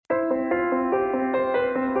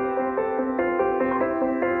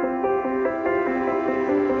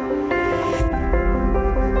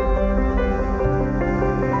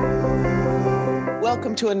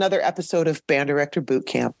Welcome to another episode of Band Director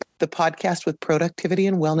Bootcamp, the podcast with productivity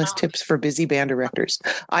and wellness tips for busy band directors.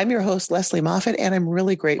 I'm your host, Lesley Moffat, and I'm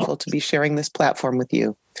really grateful to be sharing this platform with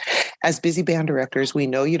you. As busy band directors, we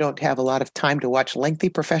know you don't have a lot of time to watch lengthy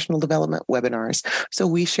professional development webinars, so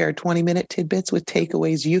we share 20-minute tidbits with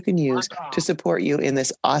takeaways you can use to support you in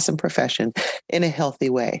this awesome profession in a healthy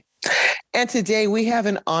way. And today we have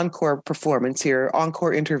an encore performance here,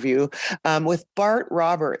 encore interview with Bart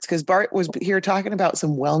Roberts, because Bart was here talking about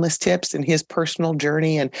some wellness tips and his personal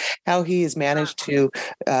journey and how he has managed to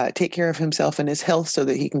take care of himself and his health so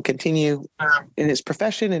that he can continue in his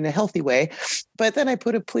profession in a healthy way. But then I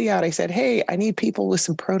put a plea out. I said, hey, I need people with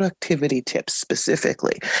some productivity tips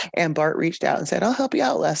specifically. And Bart reached out and said, I'll help you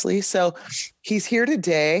out, Lesley. So he's here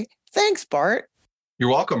today. Thanks, Bart.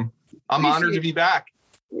 You're welcome. I'm honored to be back.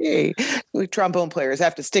 Hey, we trombone players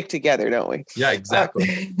have to stick together, don't we? Yeah,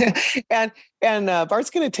 exactly. And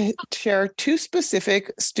Bart's going to share two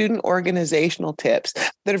specific student organizational tips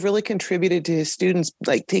that have really contributed to his students,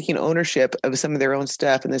 like taking ownership of some of their own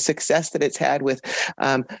stuff and the success that it's had with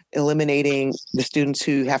eliminating the students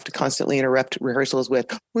who have to constantly interrupt rehearsals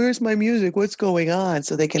with, where's my music? What's going on?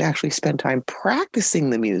 So they can actually spend time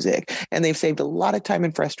practicing the music. And they've saved a lot of time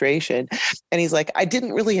and frustration. And he's like, I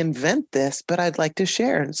didn't really invent this, but I'd like to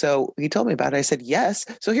share. And so he told me about it. I said, yes.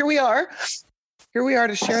 So here we are. Here we are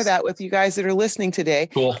to share that with you guys that are listening today.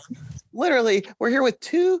 Cool. Literally, we're here with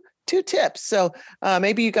two tips. So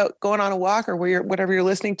maybe you go going on a walk or whatever you're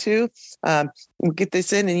listening to, we'll get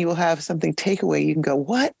this in and you will have something takeaway. You can go,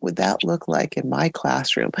 what would that look like in my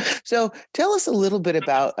classroom? So tell us a little bit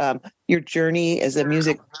about your journey as a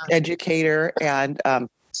music educator and a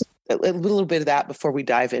little bit of that before we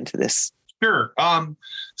dive into this. Sure.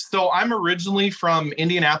 So I'm originally from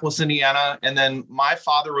Indianapolis, Indiana, and then my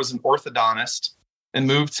father was an orthodontist and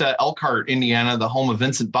moved to Elkhart, Indiana, the home of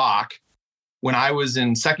Vincent Bach, when I was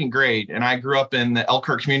in second grade. And I grew up in the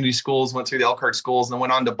Elkhart community schools, went through the Elkhart schools, and then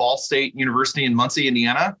went on to Ball State University in Muncie,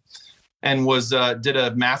 Indiana, and did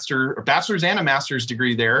a bachelor's and a master's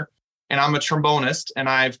degree there. And I'm a trombonist, and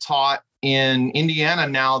I've taught in Indiana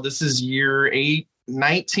now. This is year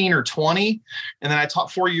 19 or 20. And then I taught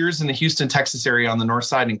 4 years in the Houston, Texas area on the north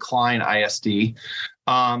side in Klein ISD.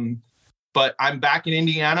 But I'm back in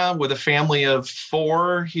Indiana with a family of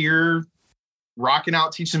 4 here, rocking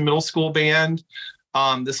out, teaching middle school band.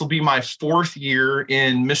 This will be my 4th year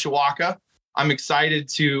in Mishawaka. I'm excited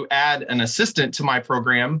to add an assistant to my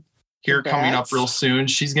program here coming up real soon.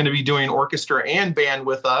 She's going to be doing orchestra and band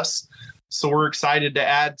with us. So we're excited to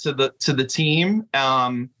add to the team.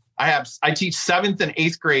 I teach 7th and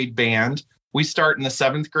 8th grade band. We start in the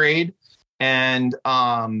 7th grade. And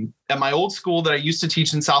at my old school that I used to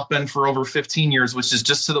teach in South Bend for over 15 years, which is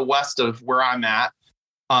just to the west of where I'm at,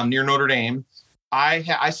 near Notre Dame,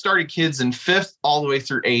 I started kids in 5th all the way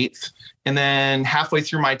through 8th. And then halfway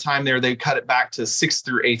through my time there, they cut it back to 6th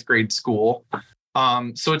through 8th grade school.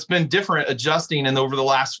 So it's been different adjusting and over the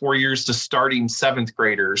last 4 years to starting 7th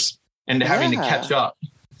graders and to having to catch up.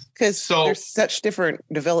 Because there's such different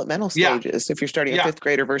developmental stages if you're starting a 5th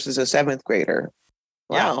grader versus a 7th grader.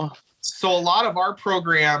 Wow. Yeah. So a lot of our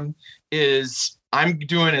program is I'm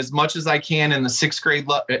doing as much as I can in the 6th grade.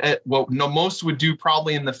 Most would do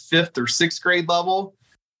probably in the 5th or 6th grade level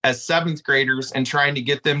as 7th graders and trying to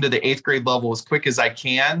get them to the 8th grade level as quick as I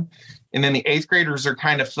can. And then the 8th graders are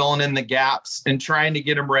kind of filling in the gaps and trying to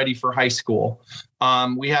get them ready for high school.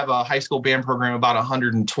 We have a high school band program, about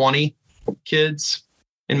 120 kids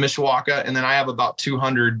in Mishawaka. And then I have about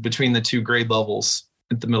 200 between the 2 grade levels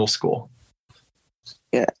at the middle school.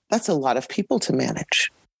 Yeah, that's a lot of people to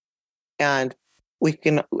manage. And I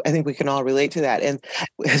think we can all relate to that. And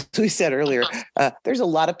as we said earlier, there's a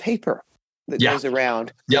lot of paper that goes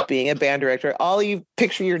around being a band director. All you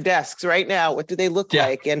picture your desks right now. What do they look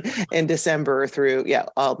like in December through,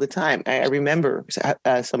 all the time. I remember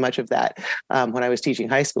so much of that when I was teaching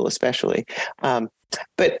high school, especially.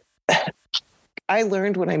 But I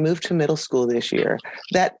learned when I moved to middle school this year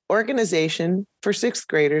that organization for 6th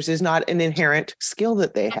graders is not an inherent skill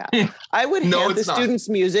that they have. I would hand the students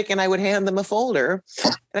music and I would hand them a folder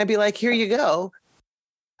and I'd be like, here you go.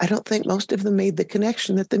 I don't think most of them made the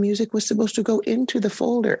connection that the music was supposed to go into the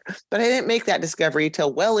folder. But I didn't make that discovery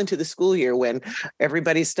till well into the school year when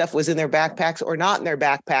everybody's stuff was in their backpacks or not in their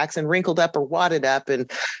backpacks and wrinkled up or wadded up.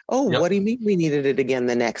 And, what do you mean we needed it again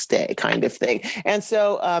the next day kind of thing. And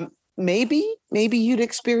so maybe you'd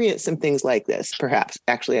experience some things like this, perhaps.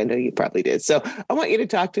 Actually, I know you probably did. So I want you to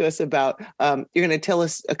talk to us about, you're going to tell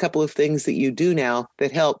us a couple of things that you do now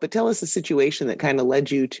that help, but tell us a situation that kind of led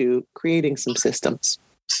you to creating some systems.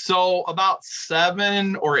 So about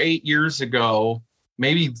 7 or 8 years ago,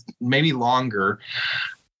 maybe longer,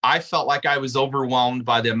 I felt like I was overwhelmed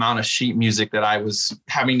by the amount of sheet music that I was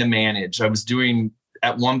having to manage. I was doing,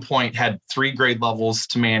 at one point, had 3 grade levels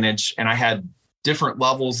to manage, and I had different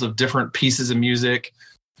levels of different pieces of music,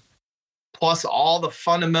 plus all the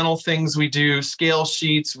fundamental things we do, scale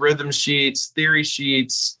sheets, rhythm sheets, theory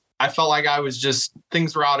sheets. I felt like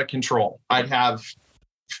things were out of control. I'd have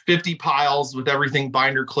 50 piles with everything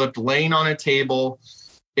binder clipped laying on a table.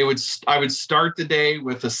 I would start the day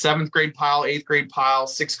with a 7th grade pile, 8th grade pile,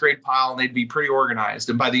 6th grade pile, and they'd be pretty organized.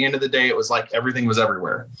 And by the end of the day, it was like everything was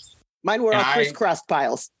everywhere. Mine were all crisscrossed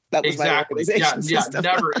piles. That was exactly. my organization system.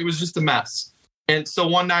 Never. It was just a mess. And so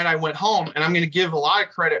one night I went home, and I'm going to give a lot of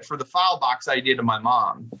credit for the file box idea to my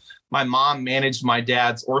mom. My mom managed my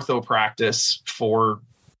dad's ortho practice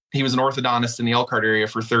he was an orthodontist in the Elkhart area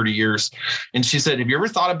for 30 years. And she said, have you ever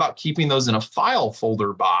thought about keeping those in a file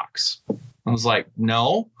folder box? I was like,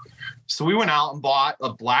 no. So we went out and bought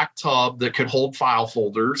a black tub that could hold file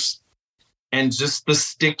folders and just the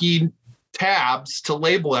sticky tabs to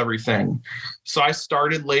label everything. So I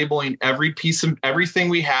started labeling every piece of everything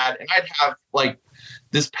we had. And I'd have, like,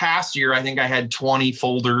 this past year, I think I had 20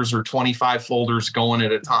 folders or 25 folders going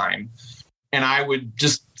at a time. And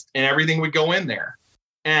and everything would go in there.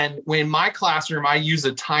 And in my classroom, I use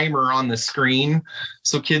a timer on the screen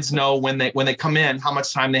so kids know when they come in, how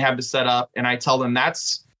much time they have to set up. And I tell them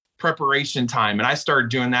that's preparation time. And I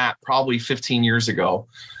started doing that probably 15 years ago.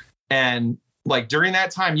 And like during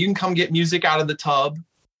that time, you can come get music out of the tub,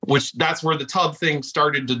 which that's where the tub thing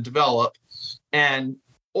started to develop.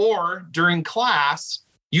 Or during class,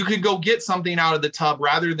 you could go get something out of the tub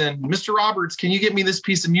rather than, Mr. Roberts, can you get me this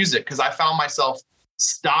piece of music? Because I found myself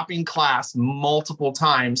stopping class multiple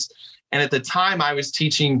times. And at the time I was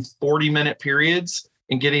teaching 40-minute periods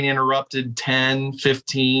and getting interrupted 10,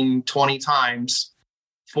 15, 20 times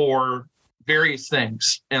for various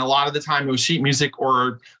things. And a lot of the time it was sheet music,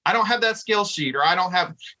 or I don't have that scale sheet, or I don't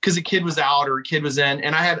have, because a kid was out or a kid was in.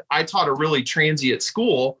 And I taught a really transient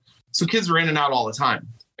school. So kids were in and out all the time.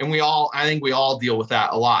 And I think we all deal with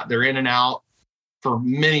that a lot. They're in and out for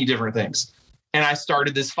many different things. And I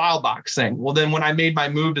started this file box thing. Well, then when I made my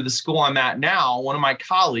move to the school I'm at now, one of my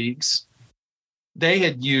colleagues, they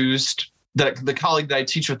had used the colleague that I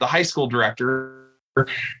teach with, the high school director,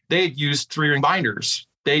 they had used 3-ring binders.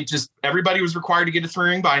 Everybody was required to get a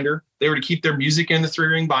 3-ring binder. They were to keep their music in the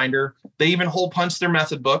 3-ring binder. They even hole punched their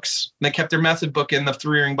method books. They kept their method book in the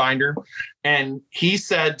 3-ring binder. And he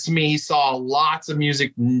said to me, he saw lots of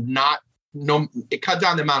music, it cut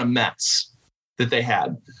down the amount of mess that they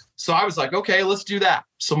had. So I was like, okay, let's do that.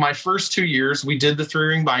 So my first 2 years, we did the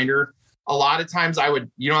 3-ring binder. A lot of times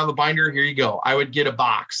you don't have a binder, here you go. I would get a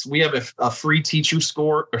box. We have a free teacher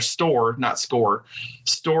store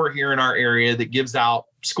here in our area that gives out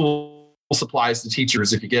school supplies to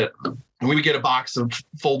teachers if you get it. And we would get a box of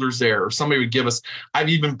folders there, or somebody would give us, I've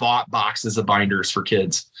even bought boxes of binders for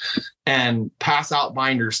kids and pass out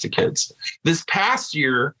binders to kids. This past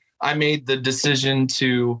year, I made the decision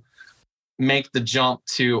to make the jump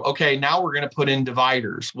to, okay, now we're going to put in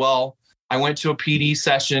dividers. Well, I went to a PD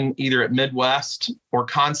session either at Midwest or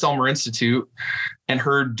Conselmer Institute and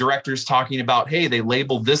heard directors talking about, hey, they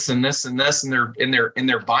labeled this and this and this in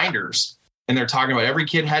their binders. And they're talking about every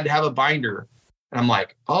kid had to have a binder. And I'm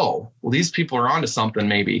like, oh, well, these people are onto something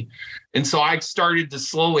maybe. And so I started to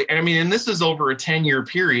slowly, and this is over a 10-year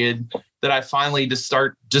period that I finally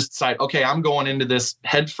decide, okay, I'm going into this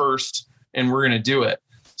head first and we're going to do it.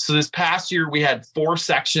 So this past year, we had 4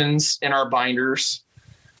 sections in our binders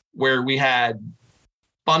where we had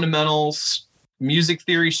fundamentals, music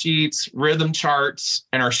theory sheets, rhythm charts,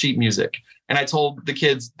 and our sheet music. And I told the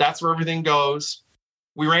kids, that's where everything goes.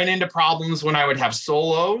 We ran into problems when I would have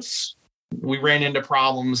solos. We ran into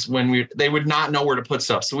problems when they would not know where to put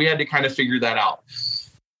stuff. So we had to kind of figure that out.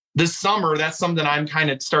 This summer, that's something I'm kind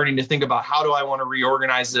of starting to think about. How do I want to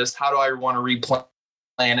reorganize this? How do I want to replan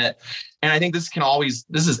it? And I think this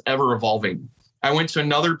is ever evolving. I went to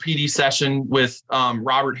another PD session with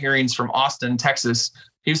Robert Herrings from Austin, Texas.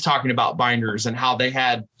 He was talking about binders and how they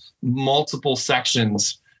had multiple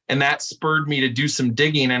sections. And that spurred me to do some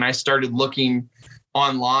digging. And I started looking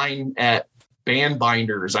online at band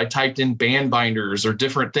binders. I typed in band binders or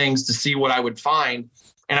different things to see what I would find.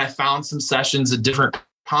 And I found some sessions at different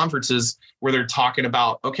conferences where they're talking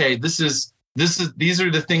about, okay, these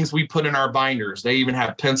are the things we put in our binders. They even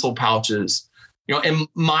have pencil pouches. And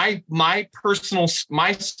my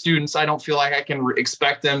students, I don't feel like I can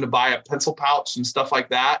expect them to buy a pencil pouch and stuff like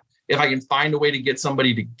that. If I can find a way to get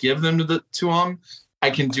somebody to give them to them,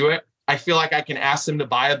 I can do it. I feel like I can ask them to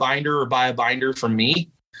buy a binder or buy a binder from me.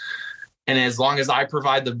 And as long as I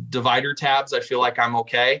provide the divider tabs, I feel like I'm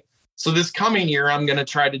okay. So this coming year, I'm going to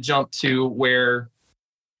try to jump to where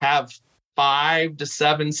have 5 to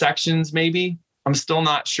 7 sections, maybe. I'm still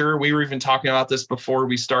not sure. We were even talking about this before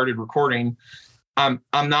we started recording. I'm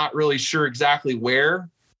not really sure exactly where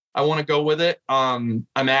I want to go with it.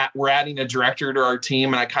 We're adding a director to our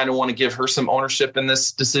team, and I kind of want to give her some ownership in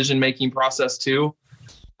this decision-making process too.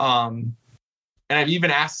 And I've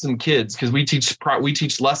even asked some kids, because we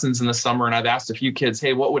teach lessons in the summer, and I've asked a few kids,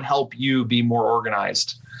 hey, what would help you be more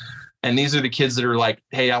organized? And these are the kids that are like,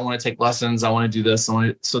 hey, I want to take lessons. I want to do this.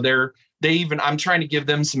 I'm trying to give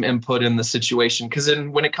them some input in the situation, because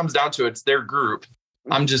then when it comes down to it, it's their group.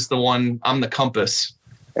 I'm just I'm the compass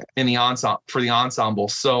in the ensemble for the ensemble.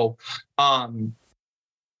 So, and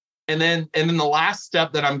then the last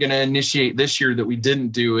step that I'm going to initiate this year that we didn't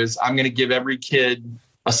do is I'm going to give every kid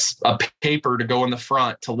a paper to go in the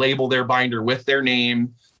front to label their binder with their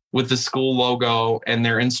name, with the school logo and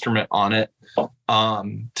their instrument on it,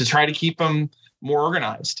 to try to keep them more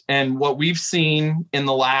organized. And what we've seen in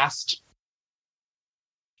the last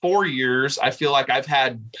 4 years, I feel like I've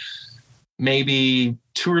had maybe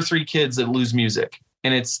 2 or 3 kids that lose music.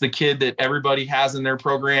 And it's the kid that everybody has in their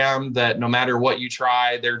program that no matter what you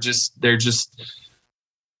try,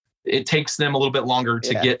 it takes them a little bit longer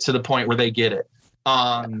to get to the point where they get it.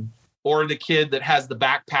 Or the kid that has the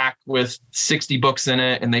backpack with 60 books in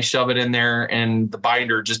it and they shove it in there and the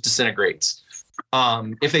binder just disintegrates.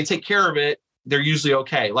 If they take care of it, they're usually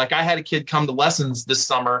okay. Like I had a kid come to lessons this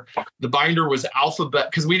summer. The binder was alphabet,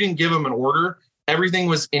 because we didn't give him an order. Everything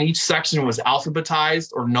was in each section was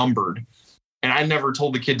alphabetized or numbered. And I never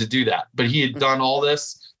told the kid to do that, but he had done all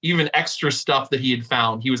this, even extra stuff that he had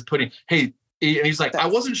found. He was putting, and he's like, I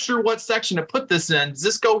wasn't sure what section to put this in. Does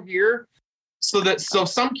this go here? So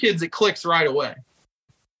some kids, it clicks right away.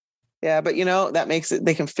 Yeah, but that makes it,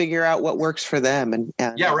 they can figure out what works for them. And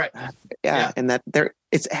yeah, right. Yeah. And that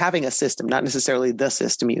it's having a system, not necessarily the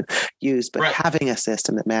system you use, but having a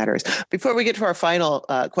system that matters. Before we get to our final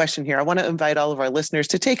question here, I want to invite all of our listeners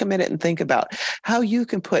to take a minute and think about how you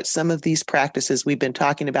can put some of these practices we've been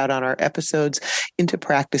talking about on our episodes into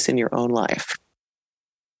practice in your own life.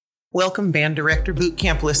 Welcome, Band Director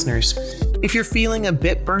Bootcamp listeners. If you're feeling a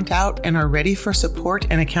bit burnt out and are ready for support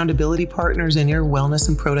and accountability partners in your wellness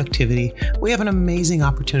and productivity, we have an amazing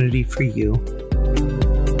opportunity for you.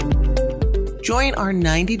 Join our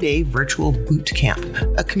 90-day virtual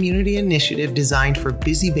bootcamp, a community initiative designed for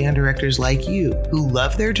busy band directors like you who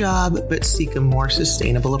love their job but seek a more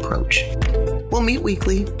sustainable approach. We'll meet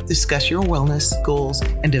weekly, discuss your wellness goals,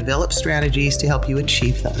 and develop strategies to help you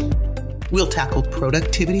achieve them. We'll tackle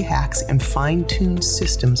productivity hacks and fine-tune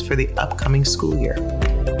systems for the upcoming school year.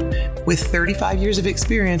 With 35 years of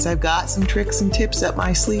experience, I've got some tricks and tips up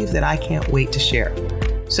my sleeve that I can't wait to share.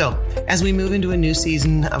 So, as we move into a new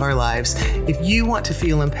season of our lives, if you want to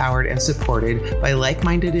feel empowered and supported by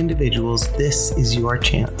like-minded individuals, this is your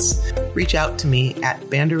chance. Reach out to me at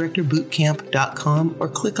banddirectorbootcamp.com or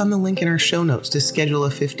click on the link in our show notes to schedule a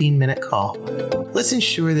 15-minute call. Let's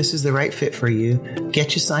ensure this is the right fit for you,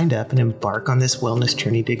 get you signed up, and embark on this wellness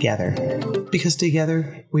journey together. Because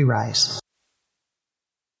together, we rise.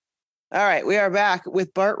 All right, we are back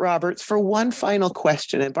with Bart Roberts for one final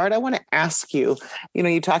question. And Bart, I want to ask you,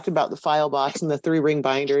 you talked about the file box and the 3-ring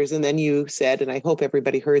binders, and then you said, and I hope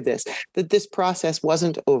everybody heard this, that this process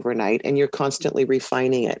wasn't overnight and you're constantly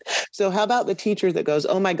refining it. So how about the teacher that goes,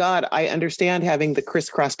 oh my God, I understand having the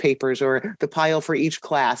crisscross papers or the pile for each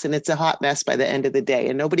class, and it's a hot mess by the end of the day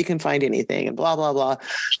and nobody can find anything and blah, blah, blah.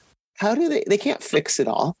 How do they can't fix it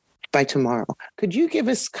all by tomorrow. Could you give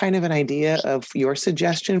us kind of an idea of your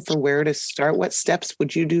suggestion for where to start? What steps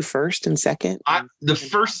would you do first and second? The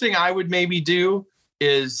first thing I would maybe do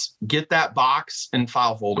is get that box and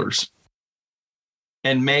file folders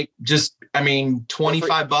and make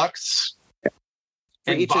 $25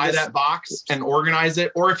 and buy that box and organize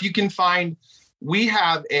it. Or if you can find, we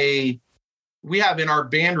have in our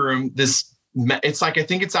band room, it's like, I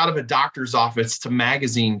think it's out of a doctor's office. It's a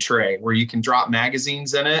magazine tray where you can drop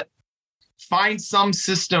magazines in it. Find some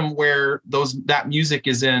system where that music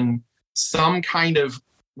is in some kind of,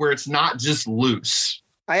 where it's not just loose.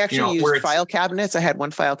 I actually used file cabinets. I had one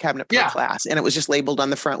file cabinet per class, and it was just labeled on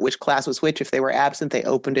the front which class was which. If they were absent, they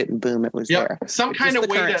opened it and boom, it was there. Some kind of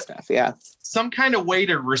way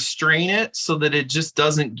to restrain it so that it just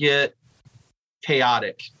doesn't get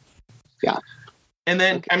chaotic. Yeah. And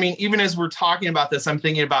then, even as we're talking about this, I'm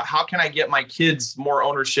thinking about how can I get my kids more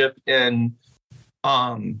ownership in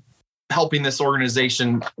helping this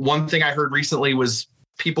organization. One thing I heard recently was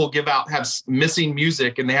people have missing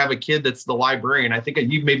music and they have a kid that's the librarian. I think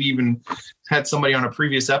you've maybe even had somebody on a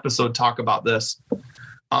previous episode talk about this.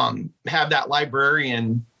 Have that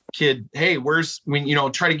librarian kid, hey,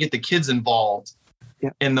 try to get the kids involved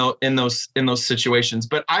in those situations.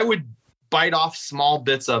 But I would bite off small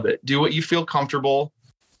bits of it. Do what you feel comfortable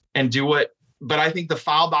and but I think the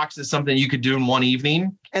file box is something you could do in one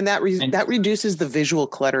evening. And that reduces the visual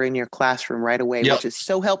clutter in your classroom right away, which is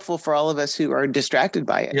so helpful for all of us who are distracted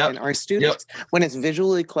by it. And our students, when it's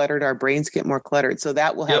visually cluttered, our brains get more cluttered. So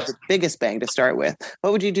that will have the biggest bang to start with.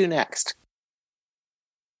 What would you do next?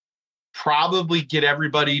 Probably get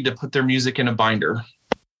everybody to put their music in a binder.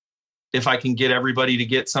 If I can get everybody to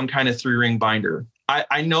get some kind of 3-ring binder.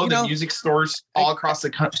 I know that music stores all across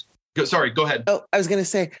the country. Go ahead. Oh, I was going to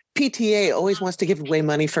say PTA always wants to give away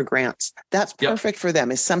money for grants. That's perfect for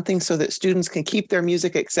them. Is something so that students can keep their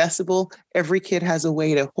music accessible. Every kid has a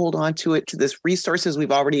way to hold on to it, to this resources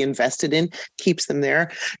we've already invested in, keeps them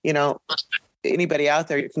there. Anybody out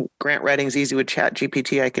there, you can grant writing's easy with Chat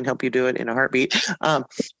GPT. I can help you do it in a heartbeat.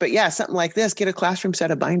 But yeah, something like this, get a classroom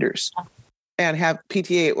set of binders and have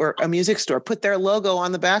PTA or a music store put their logo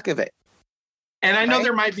on the back of it. And I know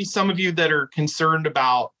there might be some of you that are concerned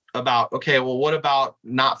about, okay, well, what about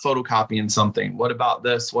not photocopying something? What about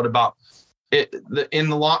this? What about it? In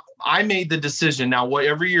the law, I made the decision. Now,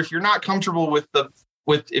 every year, if you're not comfortable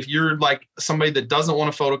if you're like somebody that doesn't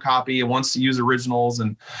want to photocopy and wants to use originals,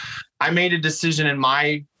 and I made a decision in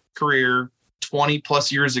my career 20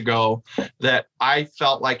 plus years ago that I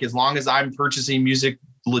felt like as long as I'm purchasing music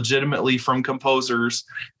legitimately from composers,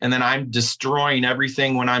 and then I'm destroying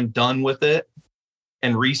everything when I'm done with it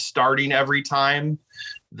and restarting every time,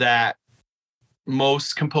 that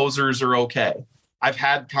most composers are okay. I've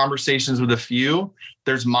had conversations with a few.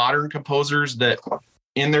 There's modern composers that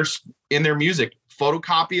in their music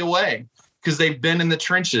photocopy away because they've been in the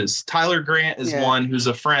trenches. Tyler Grant is one who's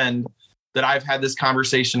a friend that I've had this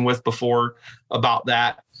conversation with before about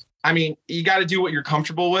that. I mean, you got to do what you're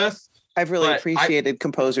comfortable with. I've really appreciated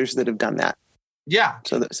composers that have done that. Yeah.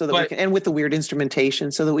 So that we can, and with the weird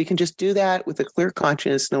instrumentation, so that we can just do that with a clear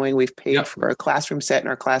conscience, knowing we've paid for a classroom set and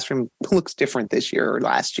our classroom looks different this year or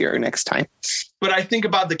last year or next time. But I think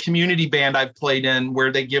about the community band I've played in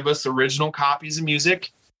where they give us original copies of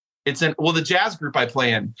music. The jazz group I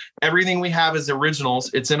play in, everything we have is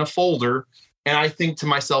originals. It's in a folder. And I think to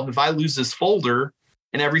myself, if I lose this folder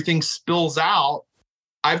and everything spills out,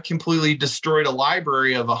 I've completely destroyed a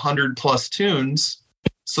library of 100 plus tunes.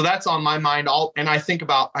 So that's on my mind. And I think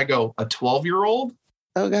about, a 12-year-old.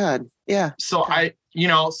 Oh God. Yeah. So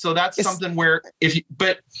so that's something where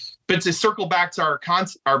but to circle back to our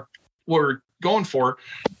what we're going for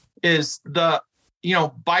is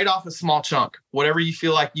bite off a small chunk, whatever you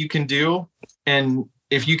feel like you can do. And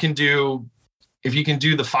if you can do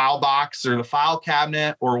the file box or the file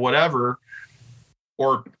cabinet or whatever,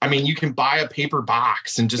 you can buy a paper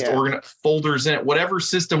box and just organize folders in it, whatever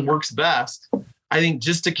system works best. I think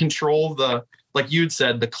just to control like you'd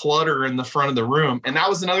said, the clutter in the front of the room. And that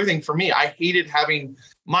was another thing for me. I hated having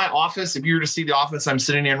my office. If you were to see the office I'm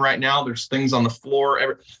sitting in right now, there's things on the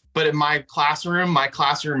floor. But in my classroom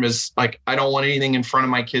is like, I don't want anything in front of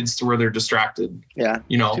my kids to where they're distracted. Yeah.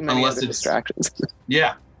 Unless it's distractions.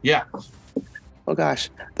 Yeah. Yeah. Oh gosh,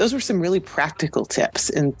 those were some really practical tips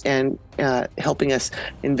and helping us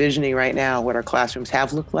envisioning right now what our classrooms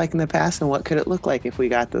have looked like in the past and what could it look like if we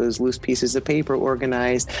got those loose pieces of paper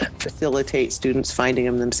organized, facilitate students finding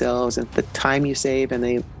them themselves, and the time you save, and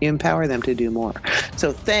they empower them to do more.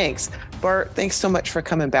 So thanks, Bart. Thanks so much for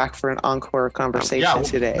coming back for an encore conversation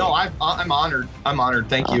today. No, I'm honored. I'm honored.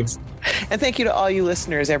 Thank you. And thank you to all you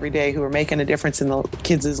listeners every day who are making a difference in the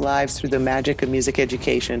kids' lives through the magic of music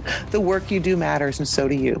education. The work you do matters, and so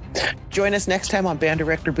do you. Join us next time on Band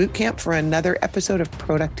Director Bootcamp for another episode of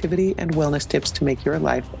productivity and wellness tips to make your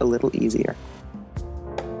life a little easier.